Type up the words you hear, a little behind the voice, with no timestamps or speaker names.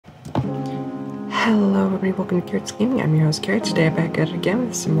Hello everybody, welcome to Carrots Gaming. I'm your host Carrot. Today I'm back at it again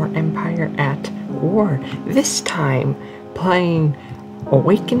with some more Empire at War. This time playing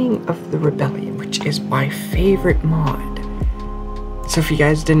Awakening of the Rebellion, which is my favorite mod. So if you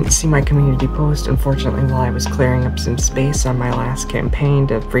guys didn't see my community post, unfortunately while I was clearing up some space on my last campaign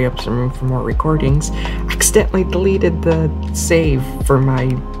to free up some room for more recordings, I accidentally deleted the save for my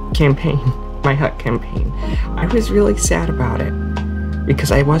campaign, my hut campaign. I was really sad about it,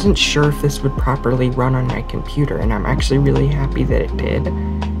 because I wasn't sure if this would properly run on my computer, and I'm actually really happy that it did,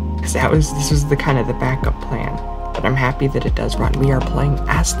 because this was the kind of the backup plan, but I'm happy that it does run. We are playing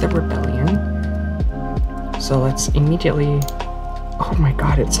as the Rebellion, so let's immediately, oh my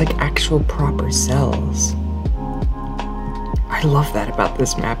god, it's like actual proper cells. I love that about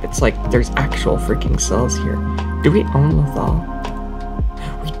this map. It's like there's actual freaking cells here. Do we own Lethal?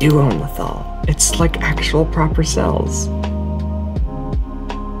 We do own Lethal. It's like actual proper cells.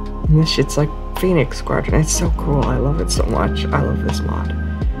 And this shit's like Phoenix Squadron. It's so cool. I love it so much. I love this mod.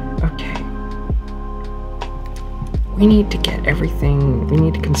 Okay. We need to get everything. We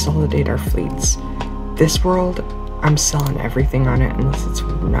need to consolidate our fleets. This world, I'm selling everything on it unless it's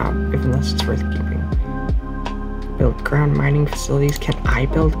worth keeping. Build ground mining facilities. Can I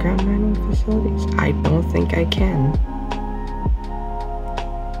build ground mining facilities? I don't think I can.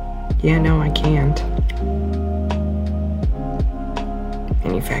 Yeah, no, I can't.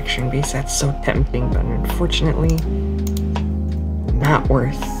 Manufacturing base, that's so tempting, but unfortunately not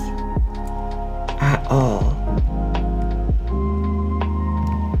worth at all.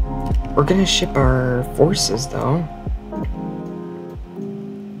 We're gonna ship our forces though.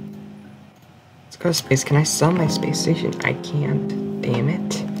 Let's go to space. Can I sell my space station? I can't, damn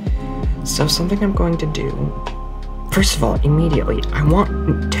it. So something I'm going to do, first of all, immediately, I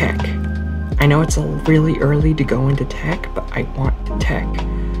want tech. I know it's really early to go into tech, but I want tech.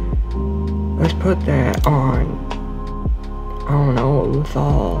 Let's put that on, I don't know,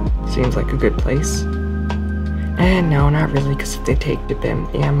 Lethal seems like a good place. And no, not really, because if they take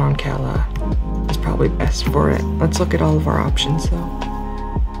Dibim, yeah, Moncala is probably best for it. Let's look at all of our options though.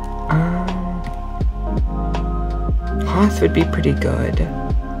 Hoth would be pretty good.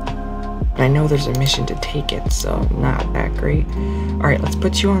 I know there's a mission to take it, so not that great. Alright, let's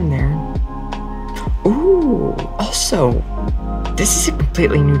put you on there. Ooh, also, this is a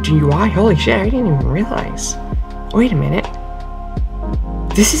completely new GUI. Holy shit, I didn't even realize. Wait a minute.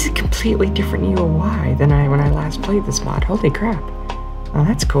 This is a completely different UI than when I last played this mod. Holy crap. Oh,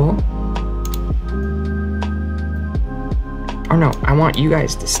 that's cool. Oh no, I want you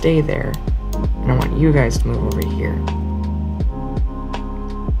guys to stay there, and I want you guys to move over here.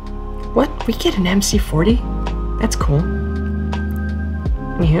 What? We get an MC40? That's cool.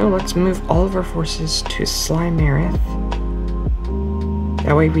 Anywho, let's move all of our forces to Slimerith.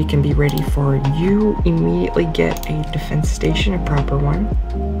 That way we can be ready for you. Immediately get a defense station, a proper one.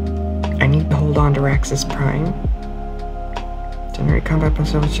 I need to hold on to Raxus Prime. Generate combat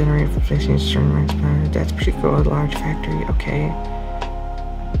themselves, generate for fixing stern ranks. That's pretty cool. Large factory, okay.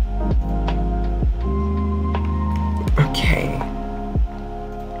 Okay.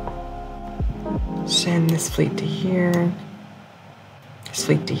 Send this fleet to here. This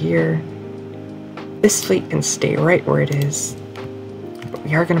fleet to here. This fleet can stay right where it is. But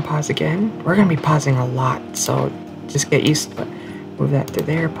we are going to pause again. We're going to be pausing a lot, so just get used to it. Move that to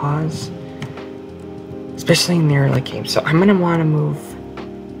there, pause. Especially in the early game. So I'm going to want to move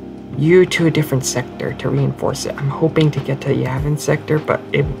you to a different sector to reinforce it. I'm hoping to get to Yavin sector, but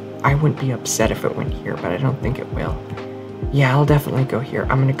I wouldn't be upset if it went here, but I don't think it will. Yeah, I'll definitely go here.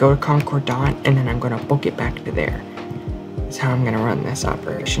 I'm going to go to Concordant, and then I'm going to book it back to there. That's how I'm going to run this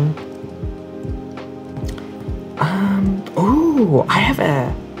operation. Oh, I have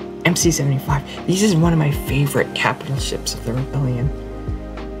a MC-75. This is one of my favorite capital ships of the Rebellion.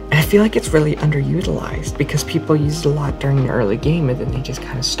 And I feel like it's really underutilized because people use it a lot during the early game and then they just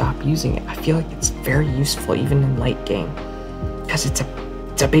kind of stop using it. I feel like it's very useful even in late game because it's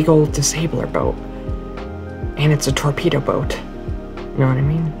a big old disabler boat. And it's a torpedo boat. You know what I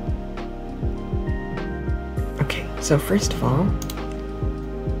mean? Okay, so first of all,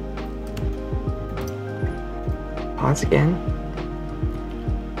 pause again.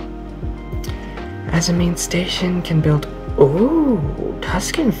 As a main station, can build, ooh,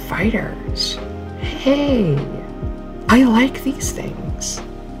 Tuscan fighters. Hey, I like these things.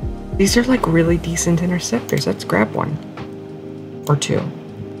 These are like really decent interceptors. Let's grab one or two.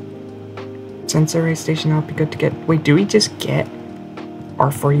 Sensor race station, I'll be good to get. Wait, do we just get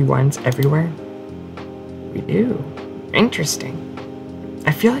R41s everywhere? We do. Interesting.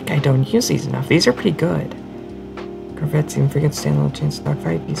 I feel like I don't use these enough. These are pretty good. Corvettes even freaking stand a little chance to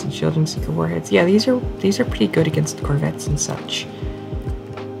dogfight, decent shield and seeker warheads. Yeah, these are pretty good against corvettes and such.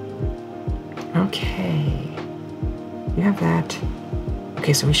 Okay. You have that.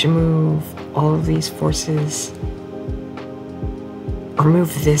 Okay, so we should move all of these forces. Or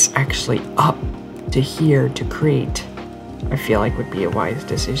move this actually up to here to create. I feel like would be a wise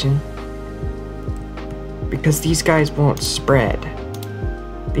decision. Because these guys won't spread.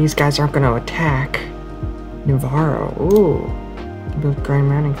 These guys aren't going to attack Navarro. Ooh. Build grind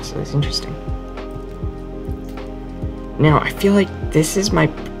mining facilities. Interesting. Now, I feel like this is my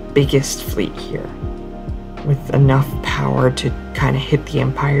biggest fleet here. With enough power to kind of hit the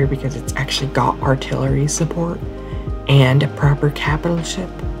Empire because it's actually got artillery support and a proper capital ship.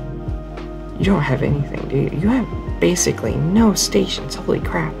 You don't have anything, do you? You have basically no stations. Holy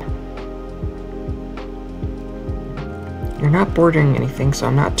crap. You're not bordering anything, so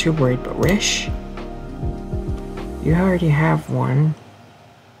I'm not too worried, but Rish, you already have one.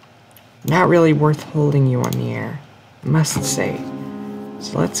 Not really worth holding you on the air, I must say.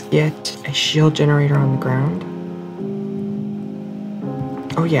 So let's get a shield generator on the ground.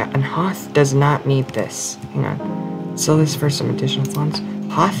 Oh yeah, and Hoth does not need this. Hang on. Sell this for some additional funds.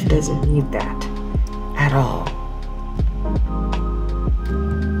 Hoth doesn't need that at all.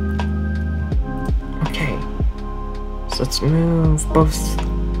 Okay. So let's move both.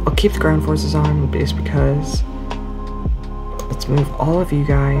 I'll keep the ground forces on just because. Let's move all of you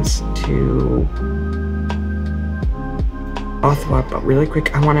guys to Ottawa, but really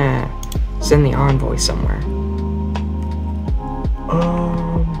quick, I want to send the envoy somewhere.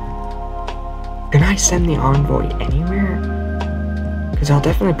 Can I send the envoy anywhere? Because I'll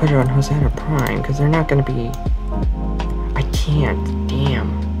definitely put it on Hosanna Prime, because they're not going to be... I can't,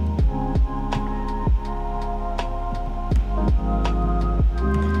 damn.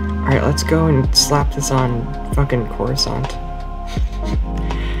 Alright, let's go and slap this on fucking Coruscant.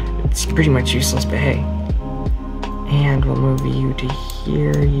 It's pretty much useless, but hey. And we'll move you to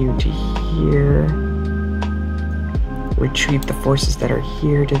here, you to here. Retreat the forces that are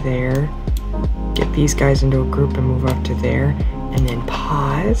here to there. Get these guys into a group and move up to there. And then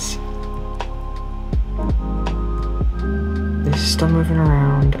pause. This is still moving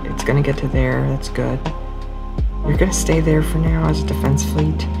around. It's gonna get to there, that's good. You're gonna stay there for now as a defense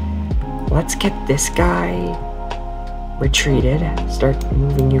fleet. Let's get this guy retreated. Start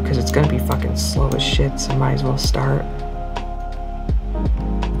moving you because it's gonna be fucking slow as shit, so might as well start.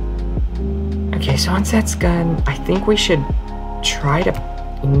 Okay, so once that's done, I think we should try to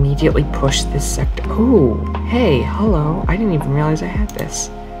immediately push this sector. Oh, hey, hello. I didn't even realize I had this.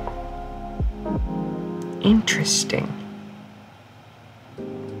 Interesting.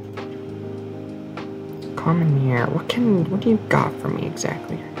 Commoneer. What do you got for me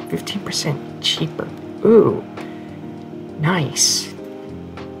exactly? 15% cheaper. Ooh. Nice.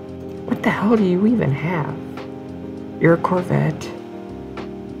 What the hell do you even have? You're a Corvette.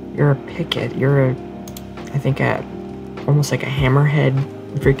 You're a Picket. You're a, I think almost like a Hammerhead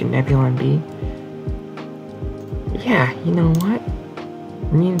freaking Nebulon B. Yeah, you know what?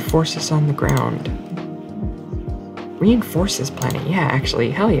 Reinforce us on the ground. Reinforce this planet. Yeah,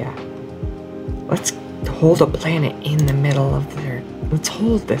 actually, hell yeah. Let's hold a planet in the middle of there. Let's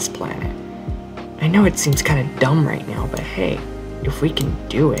hold this planet. I know it seems kind of dumb right now, but hey, if we can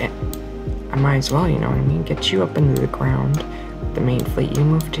do it, I might as well, you know what I mean? Get you up into the ground with the main fleet. You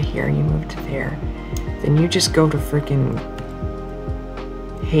move to here, you move to there. Then you just go to freaking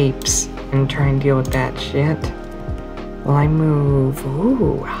Hapes and try and deal with that shit. Well, I move.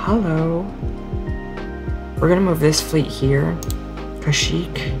 Ooh, hello. We're gonna move this fleet here.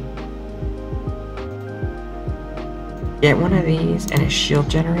 Kashyyyk. Get one of these and a shield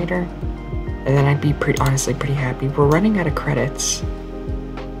generator. And then I'd be honestly pretty happy. We're running out of credits.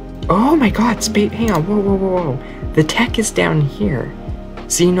 Oh my god, hang on, whoa. The tech is down here.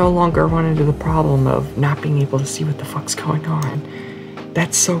 So you no longer run into the problem of not being able to see what the fuck's going on.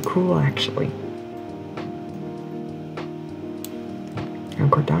 That's so cool, actually.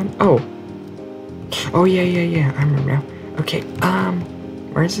 Concordan? Oh yeah, I remember now. Okay,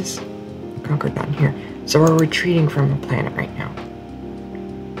 where is this? Concordan, here. So we're retreating from the planet right now.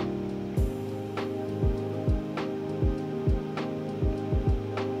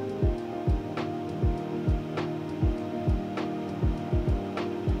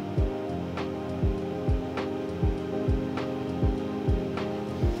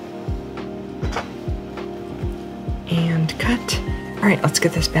 And cut. Alright, let's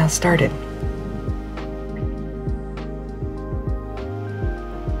get this battle started.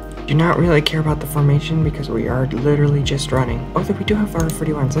 Do not really care about the formation because we are literally just running. Oh, we do have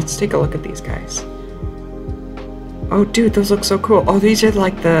R41s. Let's take a look at these guys. Oh, dude, those look so cool. Oh, these are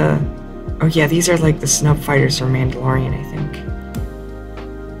like the... Oh, yeah, these are like the snub fighters from Mandalorian, I think.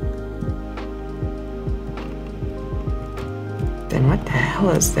 Then what the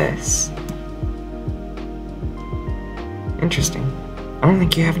hell is this? Interesting. I don't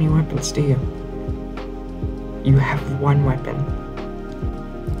think you have any weapons, do you? You have one weapon.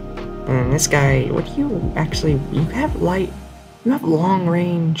 And then this guy, what do you actually... You have light... You have long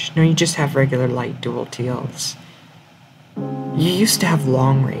range. No, you just have regular light dual TLs. You used to have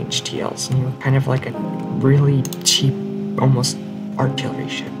long range TLs, and you were kind of like a really cheap, almost artillery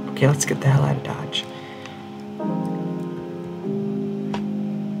ship. Okay, let's get the hell out of Dodge.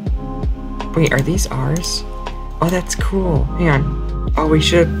 Wait, are these ours? Oh, that's cool. Hang on. Oh, we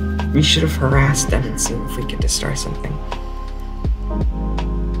should have harassed them and seen if we could destroy something.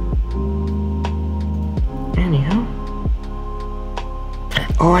 Anyhow.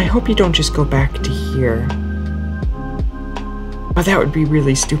 Oh, I hope you don't just go back to here. Oh, that would be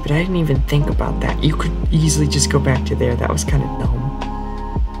really stupid. I didn't even think about that. You could easily just go back to there. That was kind of dumb.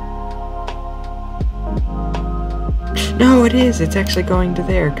 No, it is. It's actually going to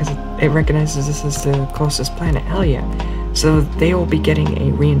there because it recognizes this as the closest planet. Hell yeah. So they will be getting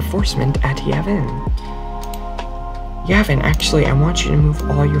a reinforcement at Yavin. Yavin, actually, I want you to move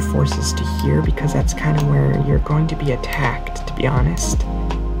all your forces to here because that's kind of where you're going to be attacked, to be honest.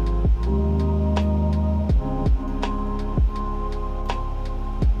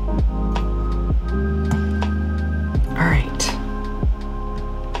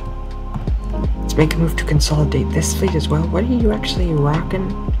 Make a move to consolidate this fleet as well. What are you actually rocking?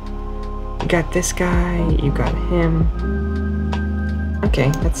 You got this guy, you got him.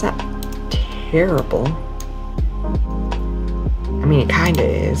 Okay, that's not terrible. I mean, it kinda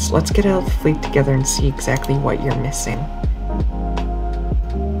is. Let's get a fleet together and see exactly what you're missing.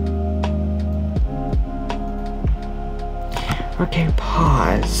 Okay,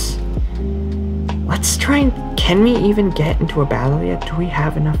 pause. Let's try and... Can we even get into a battle yet? Do we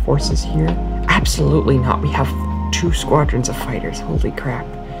have enough forces here? Absolutely not. We have 2 squadrons of fighters. Holy crap.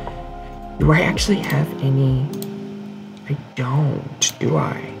 Do I actually have any? I don't, do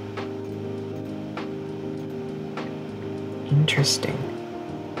I? Interesting.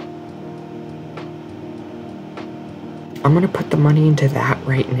 I'm gonna put the money into that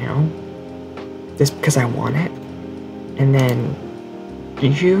right now. Just because I want it. And then,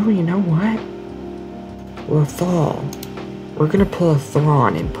 you know what? Lothal. We're gonna pull a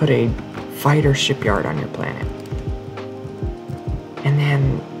Thrawn and put a fighter shipyard on your planet. And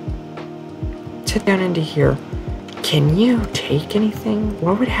then sit down into here. Can you take anything?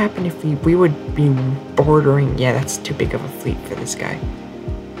 What would happen if we would be bordering? Yeah, that's too big of a fleet for this guy.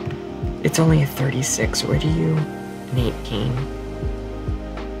 It's only a 36. Where do you? An 18.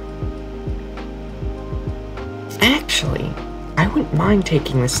 Actually, I wouldn't mind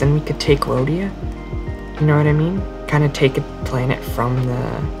taking this. Then we could take Rhodia. You know what I mean? Kind of take a planet from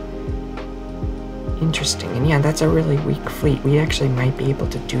the... Interesting, and yeah, that's a really weak fleet. We actually might be able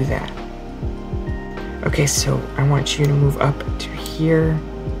to do that. Okay, so I want you to move up to here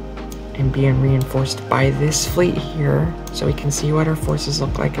and be reinforced by this fleet here so we can see what our forces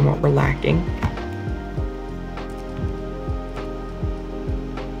look like and what we're lacking.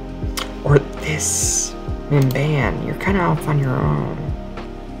 Or this. Mimban, you're kind of off on your own.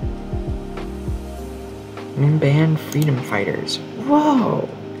 Mimban Freedom Fighters. Whoa!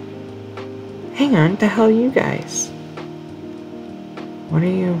 Hang on, the hell are you guys? What are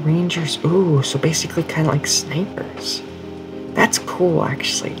you, Rangers? Ooh, so basically kind of like snipers. That's cool,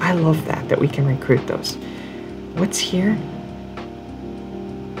 actually. I love that we can recruit those. What's here?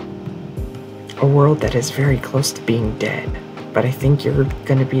 A world that is very close to being dead, but I think you're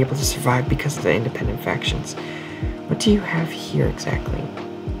going to be able to survive because of the independent factions. What do you have here exactly?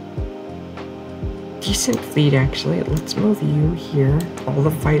 Decent fleet, actually. Let's move you here. All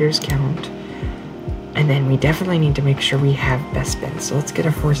the fighters count. And then we definitely need to make sure we have Bespin. So let's get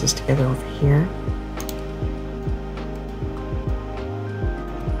our forces together over here.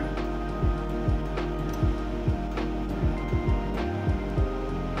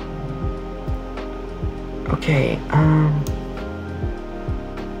 Okay,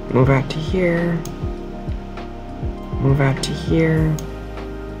 move out to here. Move out to here.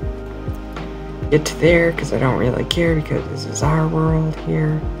 Get to there, because I don't really care, because this is our world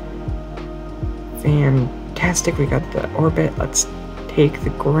here. Fantastic, we got the orbit. Let's take the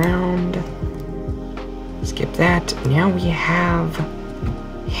ground. Skip that. Now we have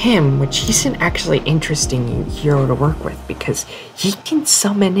him, which he's an actually interesting hero to work with because he can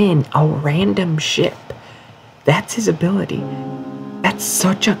summon in a random ship. That's his ability. That's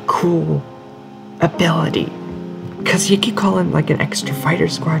such a cool ability. Because you could call in like an extra fighter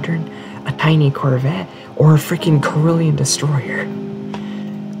squadron, a tiny corvette, or a freaking Carillion destroyer.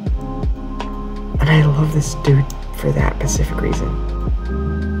 And I love this dude for that specific reason.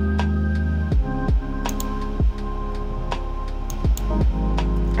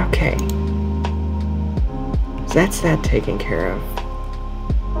 Okay. So that's that taken care of.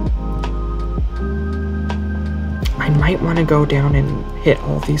 I might want to go down and hit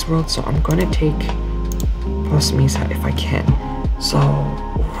all these worlds, so I'm going to take Post Misa if I can. So,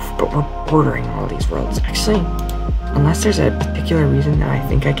 but we're bordering all these worlds. Actually, unless there's a particular reason that I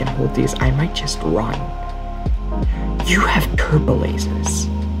think I can hold these, I might just run. You have turbo lasers.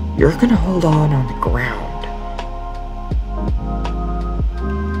 You're gonna hold on the ground.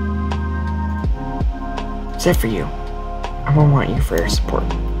 Except for you. I won't want you for air support.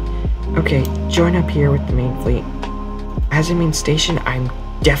 Okay, join up here with the main fleet. As a main station, I'm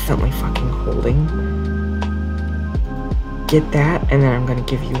definitely fucking holding. Get that, and then I'm gonna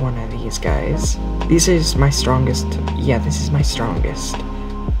give you one of these guys. This is my strongest. Yeah, this is my strongest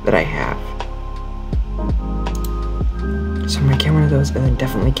that I have. So I'm gonna get one of those, and then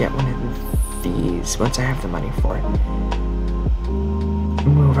definitely get one of these once I have the money for it.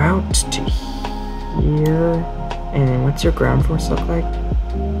 Move out to here, and then what's your ground force look like?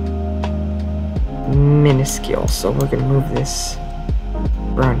 Minuscule. So we're gonna move this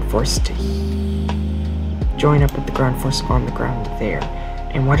ground force to join up with the ground force on the ground there.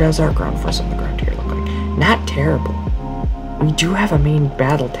 And what does our ground force on the ground here look like? Not terrible. We do have a main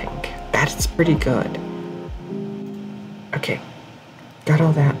battle tank. That's pretty good. Okay, got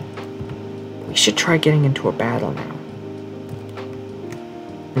all that. We should try getting into a battle now.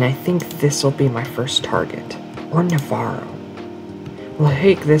 And I think this will be my first target. Or Navarro. We'll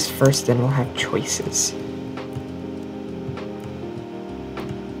take this first, then we'll have choices.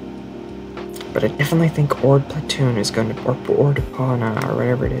 But I definitely think Ord Platoon is going to, or Ord Pana, or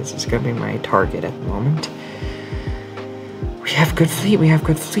whatever it is going to be my target at the moment. We have good fleet,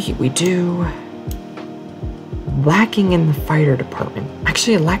 we do. Lacking in the fighter department.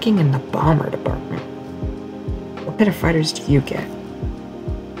 Actually, lacking in the bomber department. What kind of fighters do you get?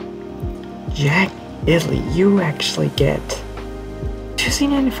 Jack Italy, you actually get 2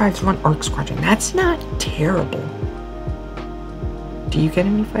 C-95s, 1 ARC Squadron. That's not terrible. Do you get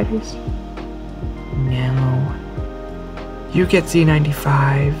any fighters? No. You get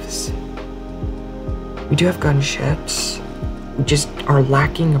Z-95s. We do have gunships. We just are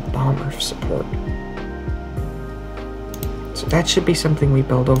lacking a bomber support. So that should be something we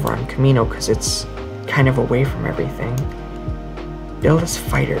build over on Camino, because it's kind of away from everything. Build us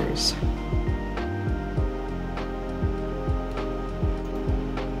fighters.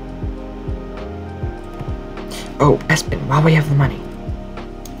 Oh, Espen, while we have the money,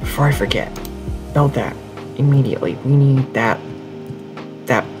 before I forget, build that immediately. We need that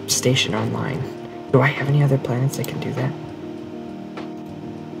station online. Do I have any other planets that can do that?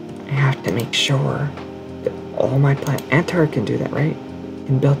 I have to make sure that all my planets... Antar can do that, right?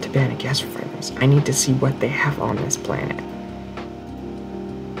 And build Tabana gas refineries. I need to see what they have on this planet.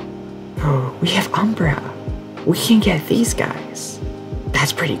 Oh, we have Umbra. We can get these guys.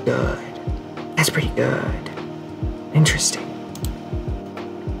 That's pretty good. That's pretty good. Interesting.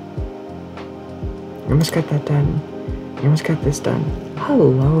 You almost got that done. You almost got this done.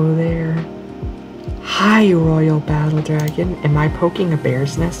 Hello there. Hi, Royal Battle Dragon. Am I poking a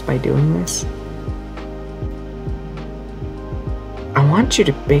bear's nest by doing this? I want you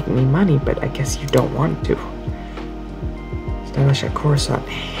to beg me money, but I guess you don't want to. Establish a course on.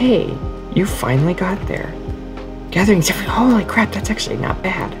 Hey, you finally got there. Gathering. Holy crap, that's actually not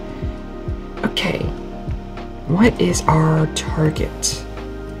bad. Okay. What is our target?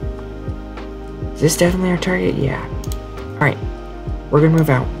 Is this definitely our target? Yeah. Alright. We're gonna move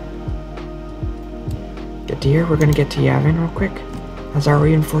out. Good to hear. We're gonna get to Yavin real quick. Has our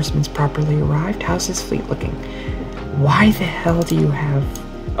reinforcements properly arrived? How's this fleet looking? Why the hell do you have...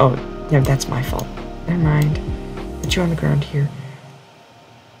 Oh, yeah, that's my fault. Never mind. Put you on the ground here.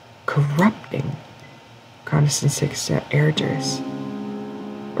 Corrupting. Condescent 6 to Eridus.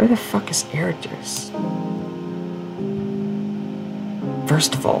 Where the fuck is Eridus?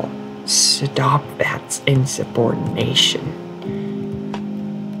 First of all, stop that insubordination.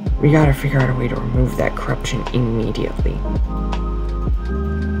 We gotta figure out a way to remove that corruption immediately.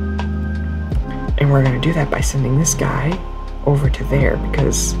 And we're gonna do that by sending this guy over to there,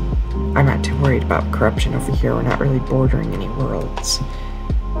 because I'm not too worried about corruption over here. We're not really bordering any worlds.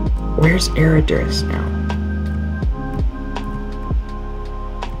 Where's Eridus now?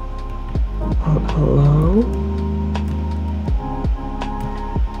 Hello?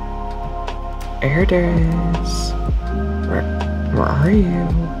 Eridus. Where are you?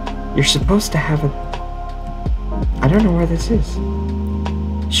 You're supposed to have a... I don't know where this is.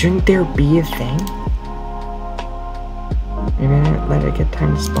 Shouldn't there be a thing? Maybe I didn't let it get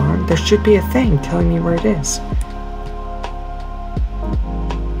time to spawn. There should be a thing telling me where it is.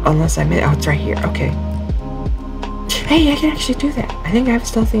 Unless I missed... Oh, it's right here. Okay. Hey, I can actually do that. I think I have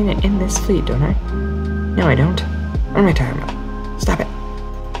stealthy in this fleet, don't I? No, I don't. What am I talking about? Stop it.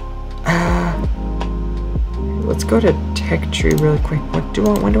 Let's go to tech tree really quick.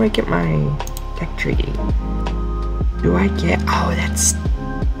 When do I get my tech tree? Do I get... Oh, that's...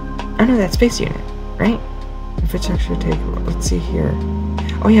 Oh no, that's base unit, right? If it's actually taken... Let's see here.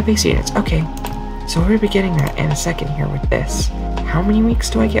 Oh yeah, base units. Okay. So we'll be getting that in a second here with this. How many weeks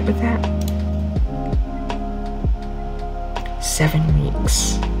do I get with that? 7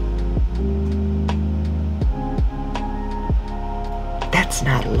 weeks. That's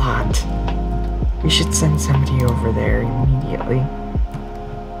not a lot. We should send somebody over there immediately.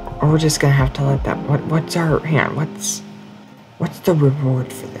 Or we're just gonna have to let that... What's our... Hang on, what's the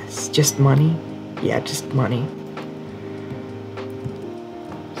reward for this? Just money? Yeah, just money.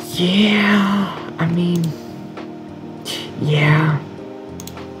 Yeah, I mean... Yeah.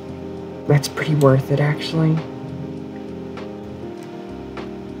 That's pretty worth it, actually.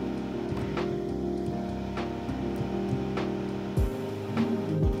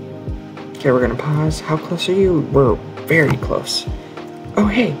 Okay, we're gonna pause. How close are you? We're very close. Oh,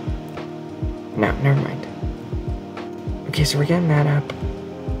 hey. No, never mind. Okay, so we're getting that up.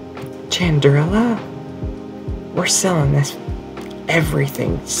 Chandrilla? We're selling this.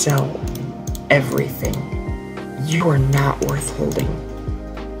 Everything. Sell everything. You are not worth holding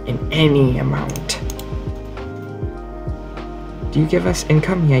in any amount. Do you give us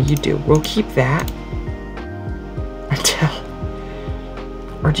income? Yeah, you do. We'll keep that until...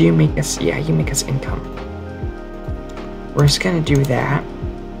 Or do you make us... Yeah, you make us income. We're just gonna do that.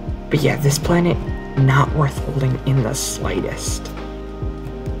 But yeah, this planet, not worth holding in the slightest.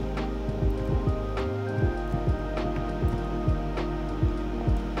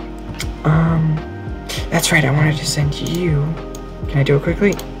 That's right, I wanted to send you... Can I do it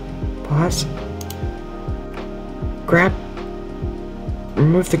quickly? Pause. Grab.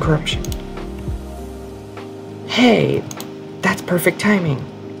 Remove the corruption. Hey, that's perfect timing.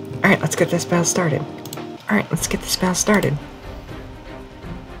 Alright, let's get this battle started. Alright, let's get this battle started.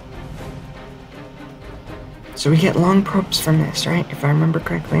 So we get long probes from this, right? If I remember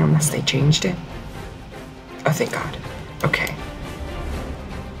correctly, unless they changed it. Oh, thank God. Okay.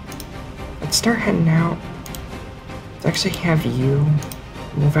 Let's start heading out. Let's actually have you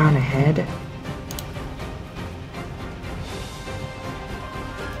move on ahead.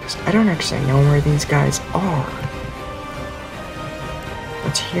 I don't actually know where these guys are.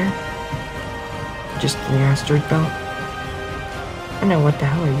 What's here? Just in the asteroid belt? I don't know, what the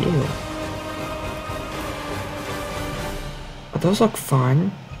hell are you? Oh, those look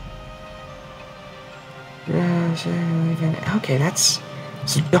fun. Okay, that's...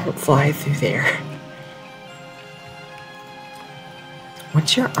 So don't fly through there.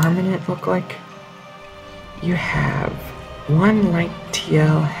 What's your armament look like? You have 1 light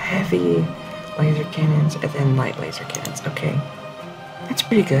TL, heavy laser cannons, and then light laser cannons. Okay. That's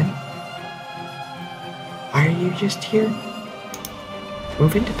pretty good. Why are you just here?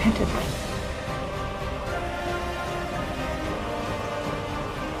 Move independently.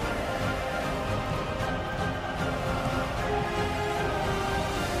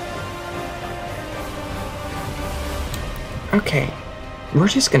 Okay. We're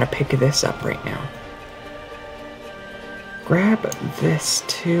just gonna pick this up right now. Grab this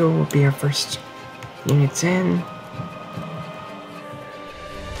too, will be our first units in.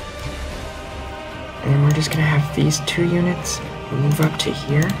 And we're just gonna have these 2 units move up to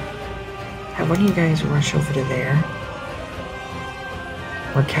here. Have one of you guys rush over to there.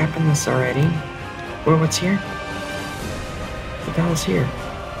 We're capping this already. Well, what's here? What the hell's here?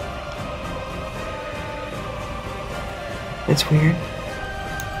 That's weird.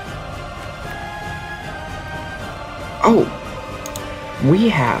 Oh! We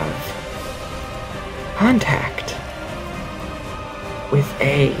have contact with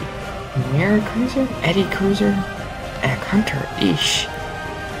a Mirror Cruiser, Eddy Cruiser, and a Hunter. Eesh.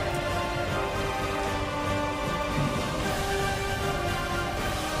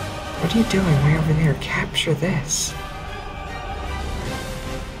 What are you doing way over there? Capture this.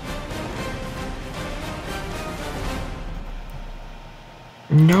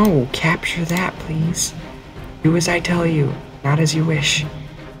 No, capture that, please. Do as I tell you, not as you wish.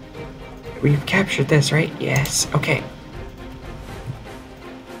 We've captured this, right? Yes. Okay.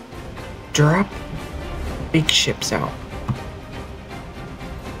 Drop big ships out.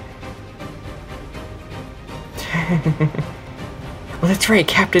 Well, that's right,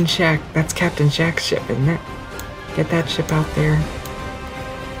 Captain Shack. That's Captain Shack's ship, isn't it? Get that ship out there.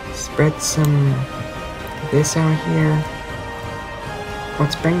 Spread some of this out here.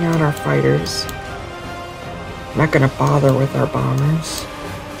 Let's bring out our fighters. I'm not gonna bother with our bombers.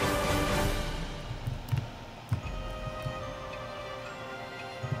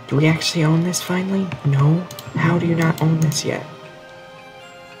 Do we actually own this finally? No? How do you not own this yet?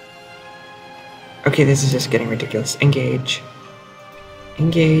 Okay, this is just getting ridiculous. Engage.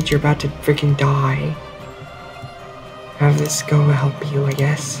 Engage, you're about to freaking die. Have this go help you, I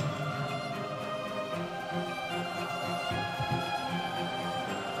guess.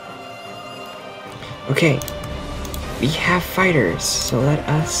 Okay. We have fighters, so let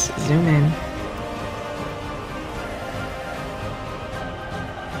us zoom in.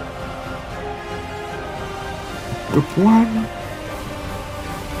 Group 1,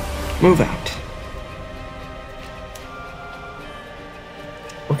 move out.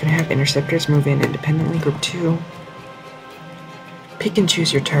 We're gonna have interceptors move in independently. Group 2, pick and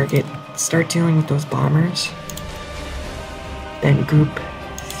choose your target. Start dealing with those bombers. Then Group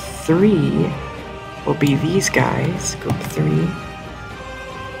 3 will be these guys. Group 3.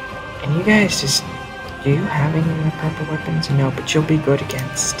 And you guys just... Do you have any of the proper weapons? No, but you'll be good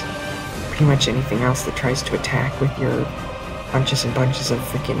against pretty much anything else that tries to attack with your bunches and bunches of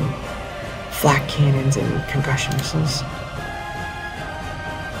freaking flak cannons and concussion missiles.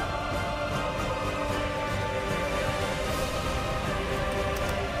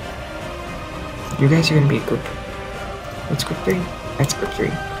 You guys are gonna be group... What's group 3? That's group 3.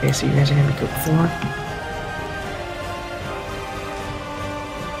 Okay, so you guys are gonna be group 4.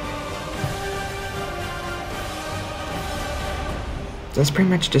 That's pretty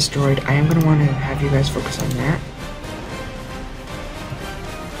much destroyed. I am gonna want to have you guys focus on that.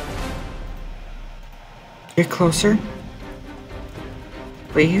 Get closer.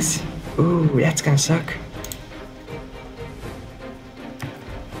 Please. Ooh, that's gonna suck.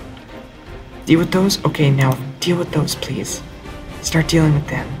 Deal with those? Okay, now deal with those, please. Start dealing with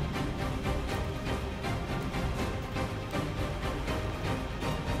them.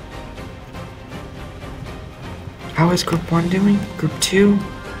 How is Group 1 doing? Group 2?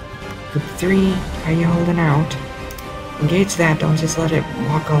 Group 3? How you holding out? Engage that, don't just let it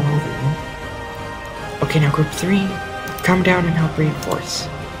walk all over you. Okay, now Group 3, come down and help reinforce.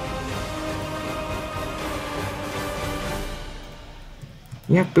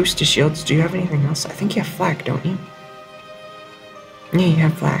 You have booster shields. Do you have anything else? I think you have flak, don't you? Yeah, you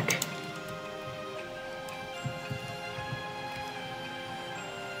have flak.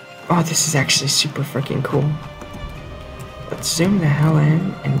 Oh, this is actually super freaking cool. Let's zoom the hell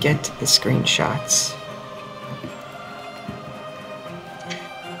in and get the screenshots.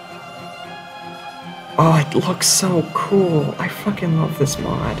 Oh, it looks so cool. I fucking love this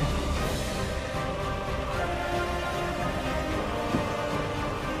mod.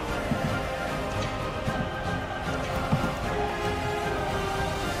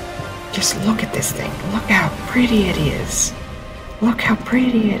 Just look at this thing. Look how pretty it is. Look how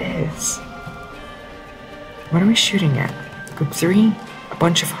pretty it is. What are we shooting at? Group 3, a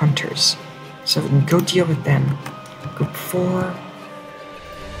bunch of hunters. So go deal with them. Group 4.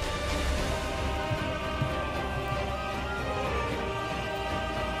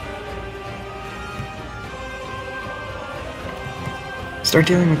 Start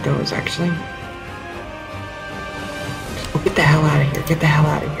dealing with those, actually. Oh, get the hell out of here. Get the hell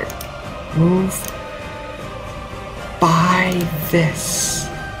out of here. Move by this.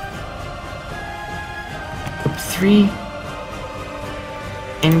 Group 3.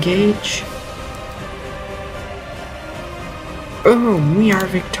 Engage. Boom, we are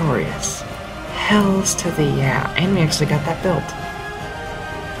victorious. Hells to the yeah. And we actually got that built.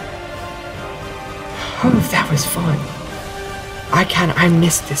 Oh, that was fun. I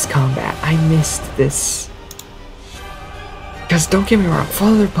missed this combat. I missed this. Because don't get me wrong,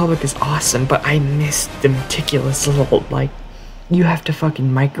 Fall of the Republic is awesome, but I missed the meticulous little, like, you have to fucking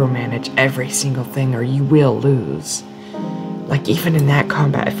micromanage every single thing or you will lose. Like, even in that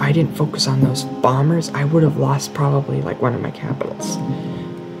combat, if I didn't focus on those bombers, I would have lost probably, like, one of my capitals.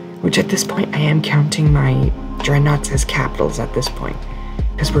 Which at this point, I am counting my dreadnoughts as capitals at this point.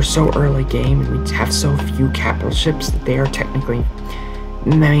 Because we're so early game and we have so few capital ships that they are technically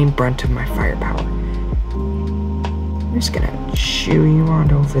the main brunt of my firepower. I'm just gonna shoo you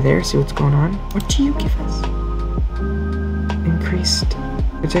on over there, see what's going on. What do you give us? Increased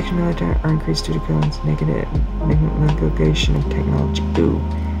protection military or increased due to kills, negative negation of technology. Ooh.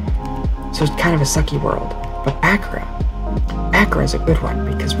 So it's kind of a sucky world. But background. Backer is a good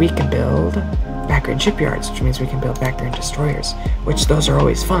one because we can build background shipyards, which means we can build background destroyers, which those are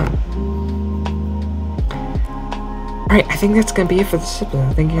always fun. Alright, I think that's going to be it for this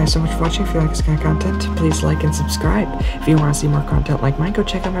episode. Thank you guys so much for watching. If you like this kind of content, please like and subscribe. If you want to see more content like mine, go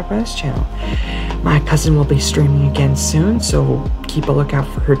check out my brother's channel. My cousin will be streaming again soon, so keep a lookout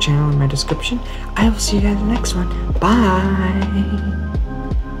for her channel in my description. I will see you guys in the next one. Bye!